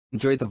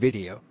Enjoy the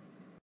video.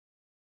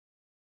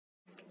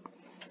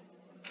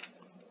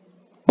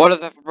 What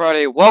is up,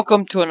 everybody?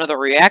 Welcome to another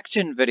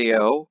reaction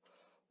video.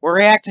 We're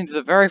reacting to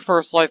the very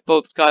first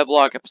Lifeboat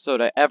Skyblock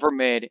episode I ever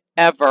made,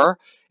 ever.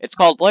 It's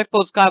called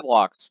Lifeboat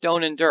Skyblock,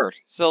 Stone and Dirt.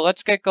 So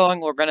let's get going.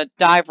 We're gonna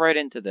dive right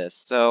into this.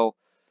 So,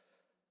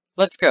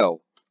 let's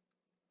go.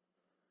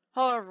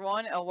 Hello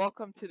everyone, and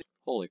welcome to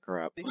Holy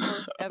crap. the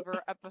first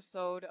ever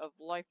episode of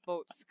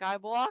Lifeboat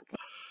Skyblock.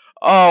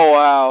 Oh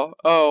wow.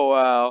 Oh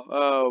wow.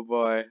 Oh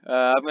boy.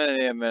 I'm gonna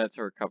need a minute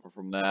to recover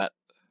from that.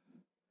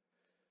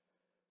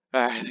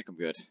 Alright, I think I'm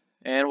good.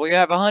 And we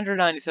have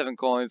 197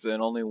 coins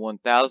and only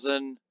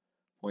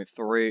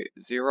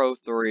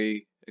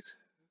 1,000.303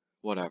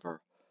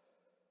 whatever.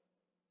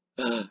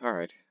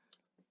 Alright.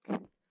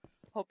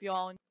 Hope you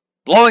all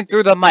Blowing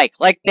through the mic,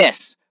 like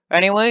this.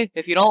 Anyway,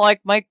 if you don't like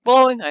mic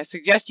blowing, I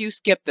suggest you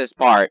skip this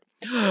part.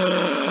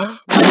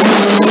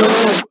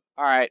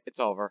 Alright, it's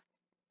over.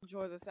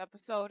 enjoy this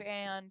episode,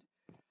 and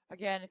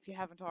again, if you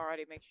haven't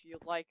already, make sure you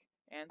like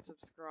and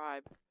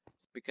subscribe.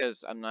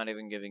 Because I'm not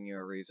even giving you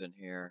a reason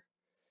here.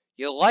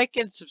 You like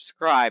and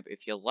subscribe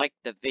if you like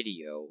the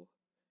video,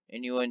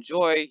 and you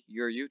enjoy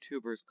your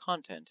YouTuber's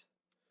content.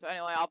 So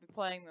anyway, I'll be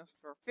playing this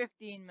for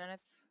 15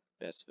 minutes.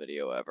 Best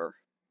video ever.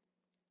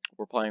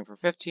 We're playing for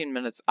 15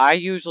 minutes. I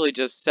usually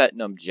just set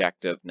an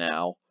objective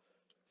now.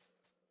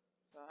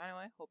 So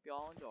anyway, hope you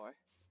all enjoy.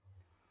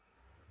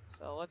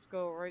 So let's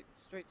go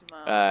straight to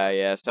my...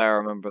 Yes, I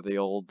remember the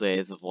old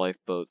days of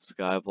Lifeboat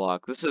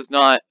Skyblock. This is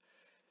not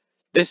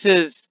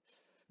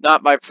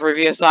my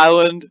previous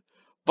island,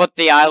 but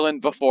the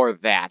island before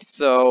that.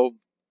 So,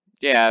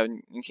 yeah,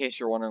 in case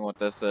you're wondering what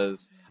this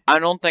is, I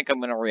don't think I'm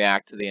going to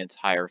react to the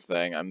entire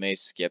thing. I may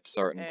skip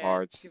certain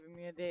parts. It's giving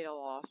me a data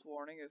loss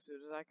warning as soon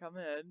as I come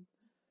in.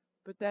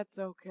 But that's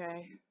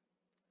okay.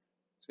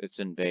 It's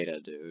in beta,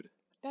 dude.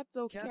 That's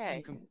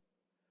okay.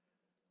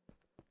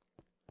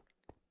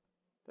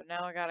 But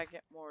now I gotta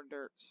get more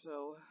dirt,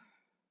 so...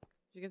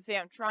 As you can see,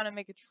 I'm trying to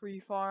make a tree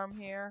farm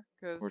here,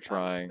 because I'm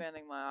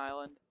expanding my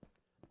island.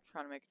 I'm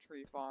trying to make a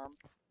tree farm.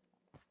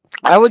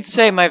 I would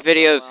say my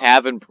videos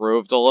have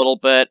improved a little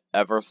bit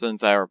ever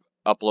since I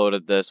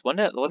uploaded this. When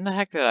the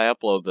heck did I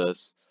upload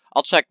this?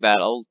 I'll check that.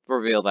 I'll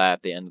reveal that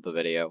at the end of the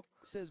video.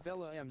 Says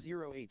Bella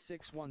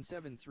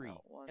M086173.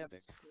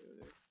 Epic.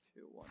 There's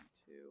 2, 1,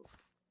 2.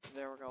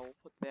 There we go. We'll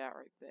put that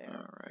right there.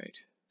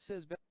 Alright.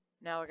 Says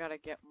now I gotta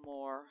get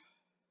more of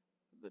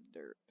the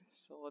dirt.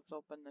 So let's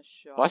open this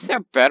shop. Why's there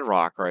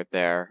bedrock right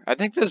there? I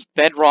think there's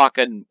bedrock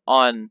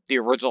on the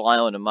original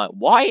island of mine.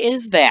 Why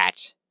is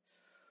that?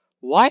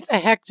 Why the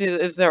heck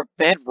is there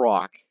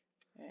bedrock?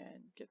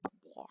 And get some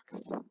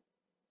blocks.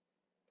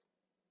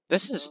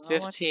 This is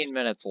 15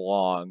 minutes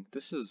long.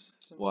 This is...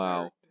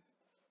 wow. Dirt.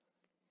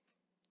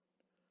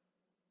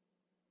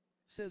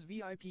 Says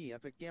VIP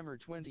Epic Gamer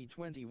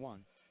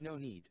 2021. No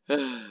need.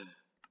 Oh,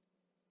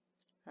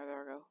 there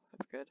we go.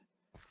 That's good.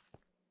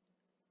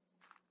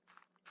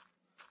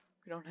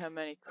 We don't have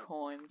many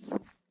coins.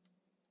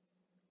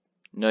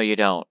 No, you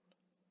don't.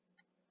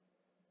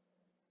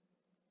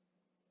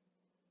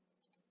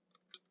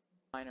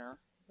 Miner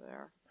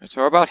there.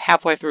 So we're about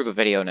halfway through the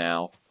video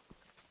now.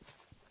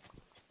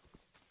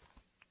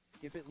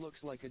 If it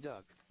looks like a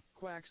duck,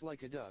 quacks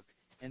like a duck,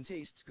 and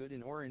tastes good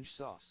in orange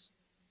sauce,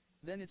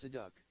 then it's a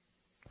duck.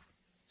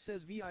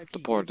 Says VIP. The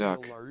poor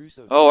duck.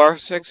 LaRusso Oh, our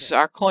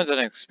coins and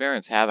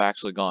experience have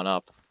actually gone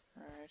up.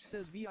 Alright.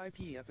 Says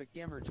VIP Epic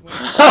Gamer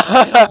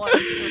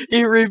 2021.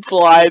 He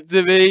replied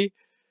to me.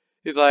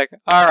 He's like,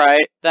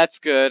 alright, that's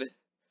good.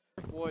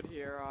 Wood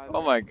here either.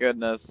 Oh my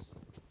goodness.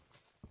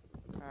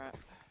 Alright.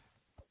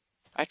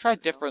 I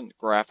tried different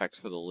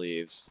graphics for the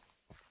leaves.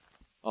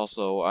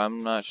 Also,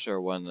 I'm not sure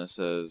when this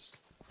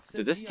is.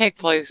 Did this take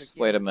place?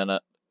 Wait a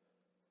minute.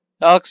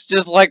 That looks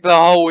just like the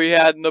hole we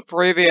had in the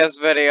previous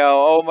video.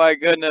 Oh my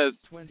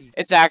goodness. 20.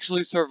 It's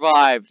actually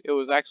survived. It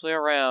was actually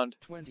around.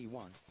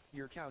 21.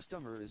 Your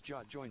customer is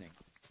jot joining.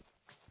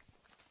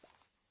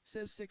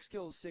 Says 6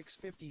 kills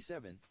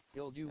 657.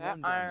 He'll do That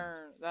 1 diamond.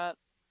 iron, that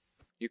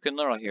You can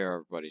literally hear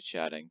everybody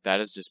chatting.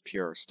 That is just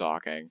pure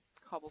stalking.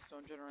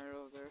 cobblestone generator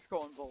over there is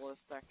going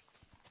ballistic.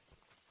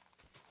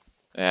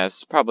 Yeah,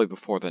 it's probably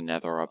before the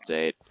Nether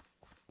update.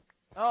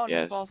 Oh no,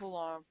 Yes. false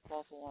alarm,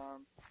 false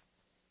alarm.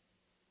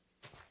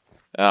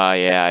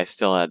 Yeah, I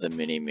still had the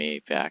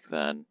mini-me back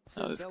then.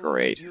 That was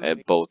great. I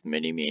had both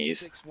mini-me's.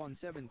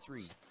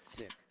 6173.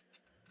 Sick.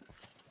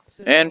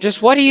 And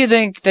just what do you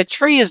think? The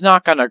tree is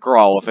not gonna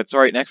grow if it's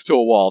right next to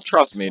a wall.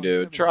 Trust me,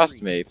 dude.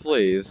 Trust me,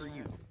 please.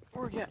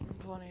 We're getting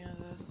plenty of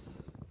this.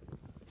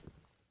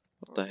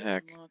 What the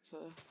heck?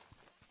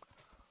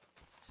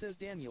 Says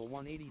Daniel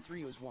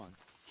 183 was 1.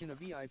 Can a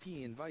VIP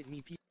invite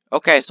me?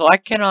 Okay, so I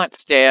cannot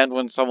stand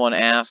when someone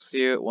asks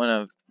you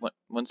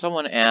when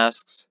someone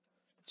asks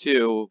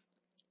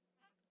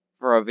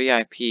for a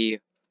VIP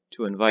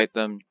to invite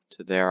them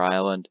to their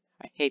island.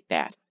 I hate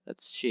that.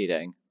 That's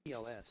cheating.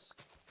 ELS.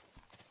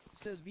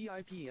 Says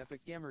VIP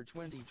Epic Gamer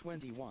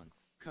 2021.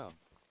 Come.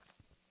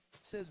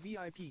 Says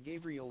VIP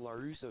Gabriel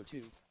LaRusso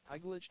 2. I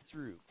glitched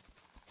through.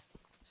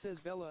 Says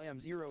Bella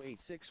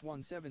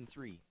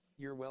M086173,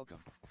 you're welcome.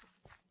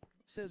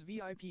 Says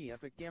VIP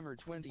Epic Gamer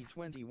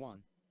 2021,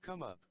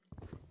 come up.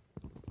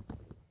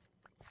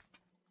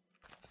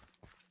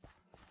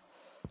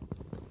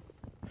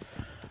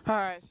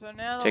 Alright, so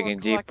now that Taking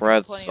we're deep collecting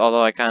breaths, plenty of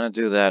although I kind of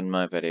do that in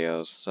my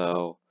videos,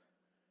 so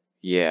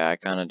yeah, I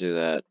kind of do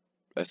that.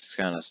 I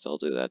kind of still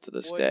do that to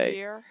this wood day.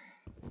 here.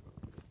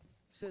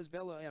 Says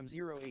Bella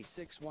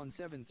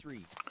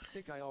M086173,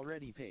 sick I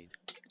already paid.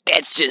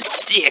 That's just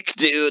sick,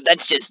 dude.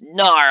 That's just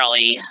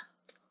gnarly.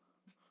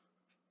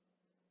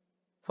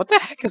 What the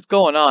heck is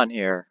going on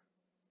here?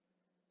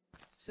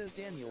 Says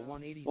Daniel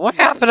 183. What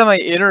happened to my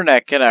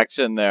internet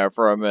connection there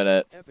for a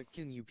minute? Epic,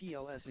 can you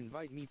PLS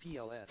invite me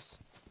PLS?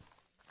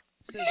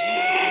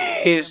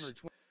 Says Please.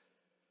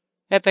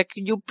 Epic,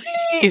 can you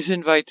please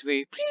invite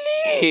me?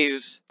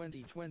 Please.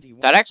 2021.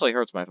 That actually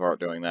hurts my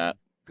throat doing that.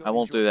 Go I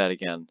won't enjoy. do that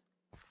again.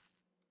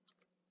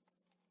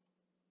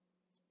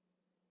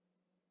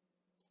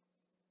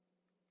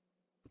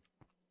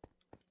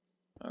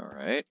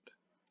 Alright.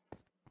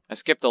 I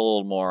skipped a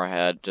little more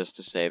ahead just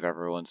to save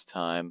everyone's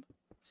time.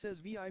 Says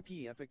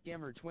VIP Epic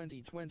Gamer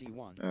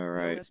 2021.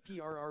 Alright. No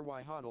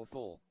SPRRY hodl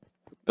full.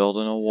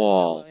 Building a Says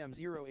wall. Bella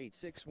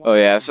M086173. Oh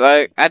yes,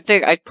 I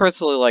think I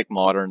personally like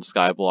modern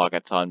Skyblock a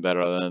ton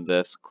better than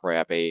this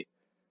crappy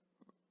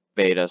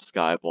beta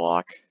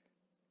Skyblock.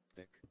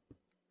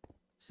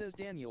 Says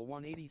Daniel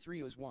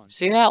 18301.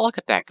 See that? Look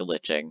at that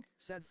glitching.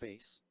 Sad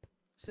face.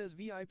 Says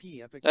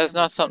VIP Epic That's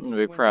Gamer not something to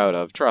be proud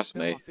 2021. of, trust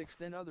Bella me. fixed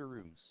then other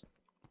rooms.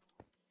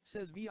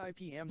 Says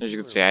VIP M. As you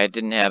can see, I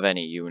didn't have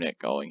any unit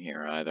going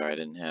here either. I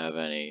didn't have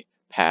any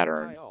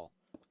pattern. Hi all.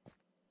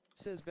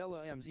 Says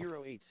Bella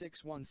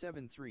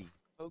M086173.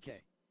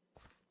 Okay.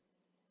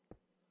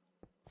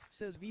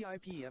 Says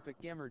VIP Epic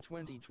Gamer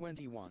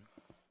 2021.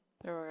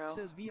 There we go.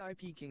 Says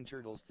VIP King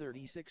Turtles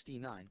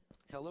 3069.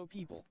 Hello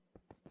people.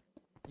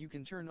 You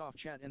can turn off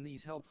chat and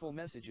these helpful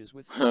messages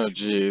with Oh slash.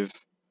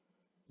 jeez.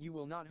 You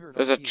will not hurt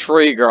There's our a feelings.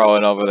 tree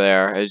growing over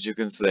there, as you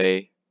can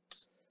see.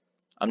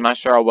 I'm not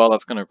sure how well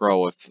that's gonna grow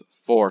with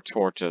 4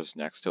 torches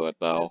next to it,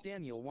 though. Says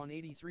Daniel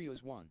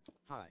 18301.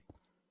 Hi.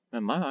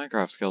 Man, my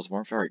Minecraft skills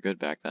weren't very good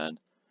back then.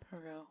 There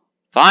we go.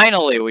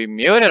 Finally, we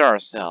muted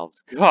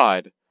ourselves.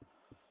 God.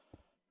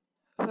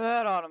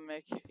 That ought to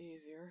make it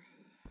easier.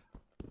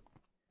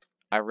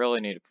 I really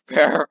need to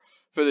prepare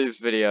for these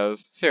videos.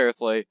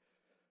 Seriously.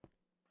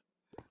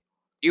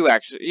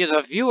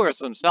 The viewers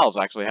themselves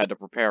actually had to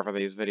prepare for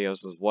these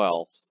videos as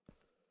well.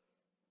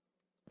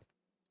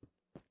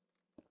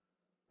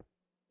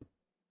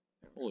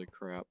 Holy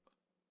crap.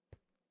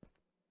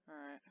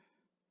 Alright.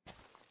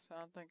 So I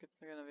don't think it's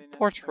gonna be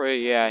Poor necessary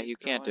tree, for yeah, trees you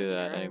can't growing do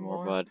that here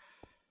anymore, bud.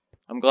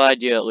 I'm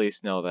glad you at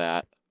least know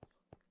that.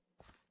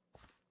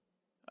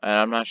 And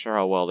I'm not sure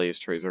how well these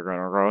trees are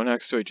gonna grow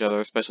next to each other,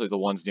 especially the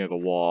ones near the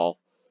wall.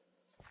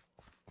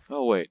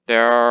 Oh wait,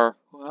 there are...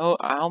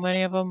 how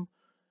many of them?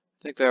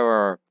 I think there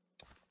were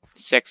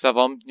 6 of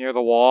them near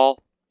the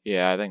wall.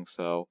 Yeah, I think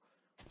so.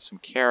 Some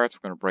carrots,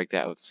 we're gonna break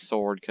that with a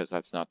sword, because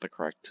that's not the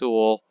correct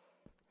tool.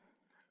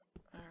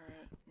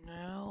 Alright,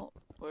 now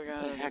we're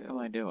gonna What the heck am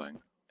I doing?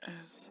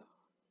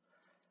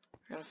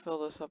 We're gonna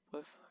fill this up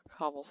with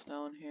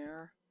cobblestone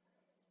here.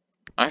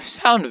 I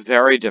sound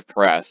very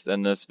depressed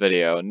in this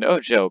video. No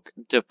joke.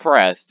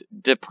 Depressed.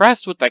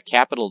 Depressed with a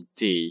capital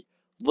D.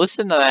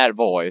 Listen to that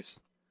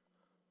voice.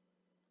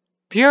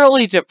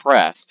 Purely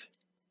depressed.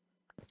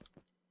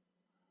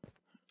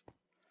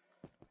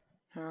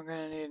 Now we're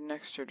gonna need an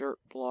extra dirt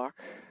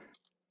block.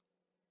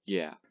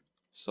 Yeah.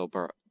 So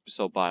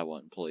buy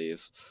one,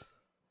 please.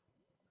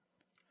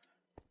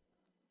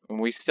 And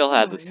we still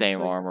had the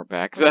same armor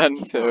back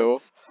then, too.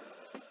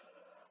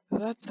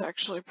 That's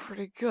actually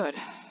pretty good.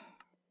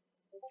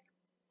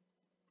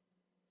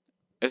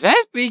 Is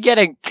that me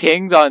getting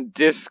pinged on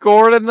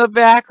Discord in the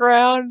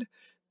background?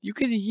 You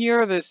can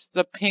hear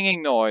the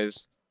pinging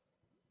noise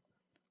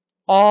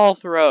all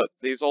throughout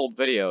these old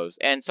videos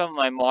and some of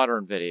my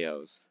modern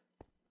videos.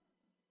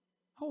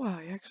 Oh wow,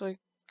 he actually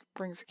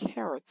brings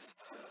carrots.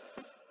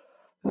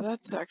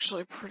 That's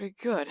actually pretty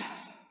good.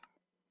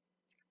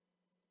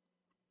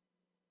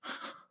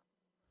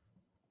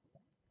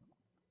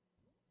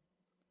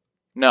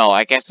 No,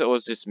 I guess it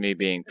was just me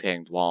being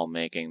pinged while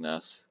making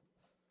this.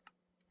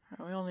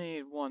 We only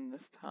need one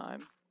this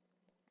time.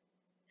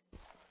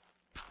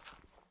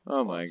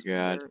 Oh my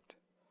god. Dirt.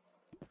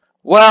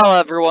 Well,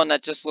 everyone,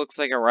 that just looks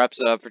like it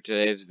wraps it up for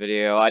today's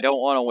video. I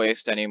don't want to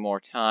waste any more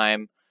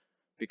time,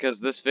 because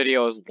this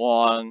video is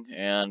long,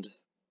 and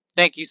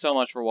thank you so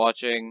much for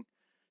watching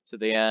to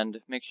the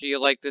end. Make sure you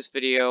like this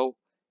video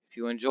if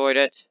you enjoyed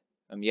it.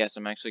 Yes,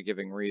 I'm actually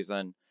giving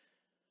reason.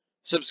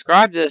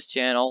 Subscribe to this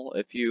channel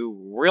if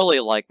you really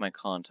like my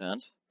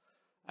content.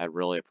 I'd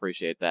really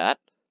appreciate that.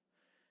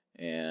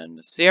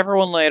 And see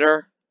everyone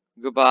later.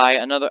 Goodbye.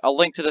 A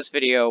link to this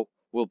video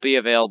will be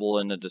available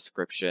in the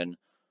description.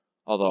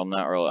 Although I'm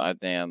not really,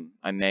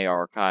 I may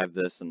archive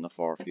this in the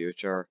far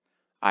future.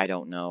 I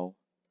don't know.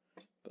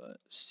 But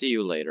see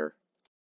you later.